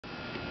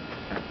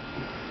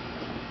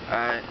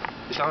Alright,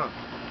 it's on.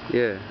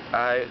 Yeah.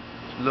 Alright,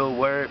 little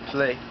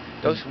wordplay.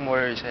 Those some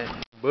words, hey.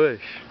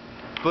 Bush.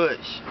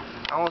 Bush.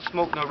 I don't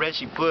smoke no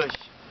Reggie Bush.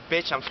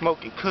 Bitch, I'm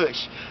smoking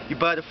Kush. You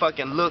better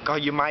fucking look or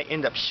you might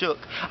end up shook.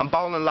 I'm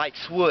ballin' like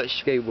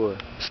swoosh.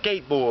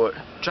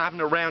 Skateboard.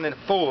 Driving around in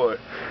a Ford.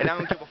 And I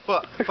don't give a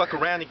fuck. Fuck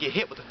around and get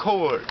hit with a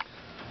cord.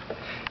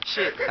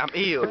 Shit, I'm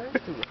ill.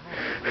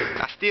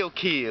 I still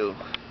kill.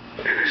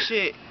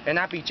 Shit, and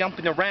I be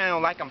jumping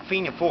around like I'm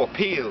fiending for a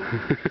pill.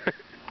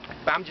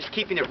 But I'm just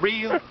keeping it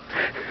real.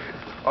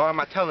 Or am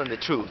I telling the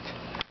truth?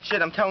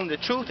 Shit, I'm telling the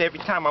truth every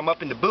time I'm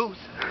up in the booth.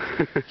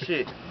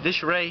 Shit,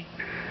 this Ray,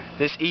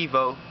 this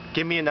Evo,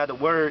 give me another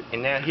word,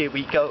 and now here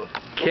we go.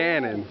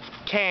 Cannon.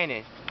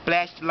 Cannon,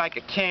 blast you like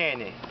a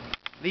cannon.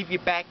 Leave you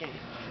back in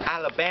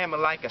Alabama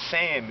like a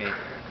salmon.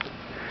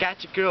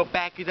 Got your girl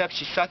back it up,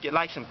 she suck it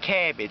like some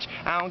cabbage.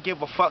 I don't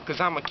give a fuck cause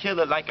I'ma kill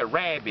it like a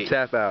rabbit.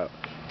 Tap out.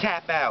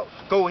 Tap out.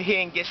 Go ahead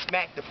and get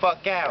smacked the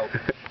fuck out.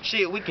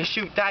 Shit, we can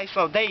shoot dice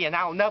all day and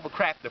I'll never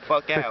crap the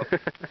fuck out.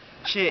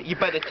 Shit, you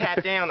better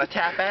tap down or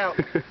tap out.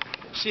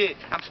 Shit,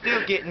 I'm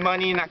still getting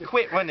money and I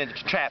quit running the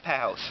trap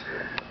house.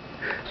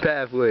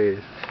 Pathways.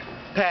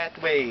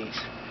 Pathways.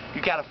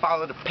 You gotta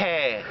follow the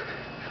path.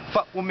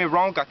 Fuck with me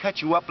wrong, I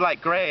cut you up like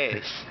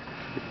grass.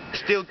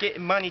 Still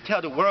getting money,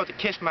 tell the world to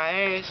kiss my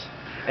ass.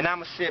 And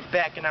I'ma sit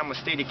back and I'ma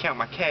steady count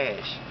my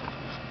cash.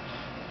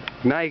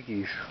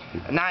 Nikes.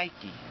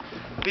 Nike.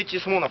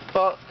 Bitches wanna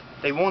fuck,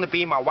 they wanna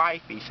be my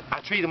wifeys.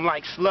 I treat them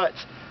like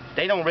sluts.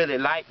 They don't really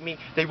like me.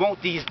 They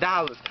want these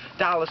dollars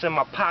in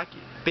my pocket.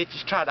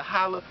 Bitches try to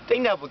holler, they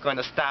never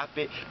gonna stop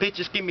it.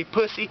 Bitches give me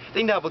pussy,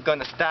 they never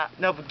gonna stop.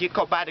 Never get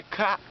caught by the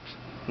cops.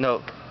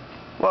 No.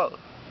 Whoa.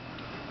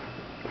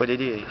 What it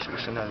is?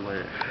 What's another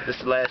word? This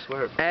is the last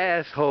word.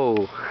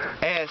 Asshole.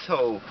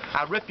 Asshole.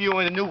 I rip you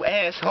in a new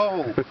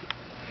asshole.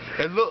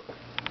 And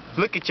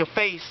look at your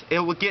face, it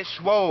will get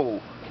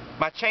swole.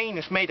 My chain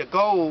is made of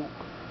gold.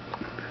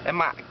 And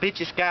my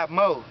bitches got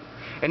mo.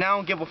 And I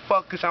don't give a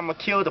fuck cause I'ma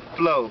kill the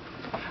flow.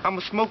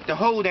 I'ma smoke the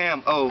whole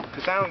damn O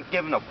cause I don't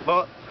give a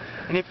fuck.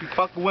 And if you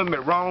fucking with me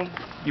wrong,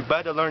 you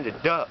better learn to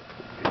duck.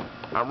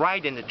 I'm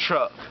riding the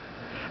truck.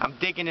 I'm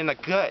digging in the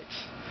guts.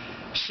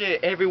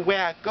 Shit, everywhere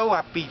I go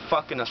I be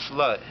fucking a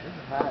slut.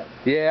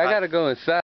 Yeah, I gotta go inside.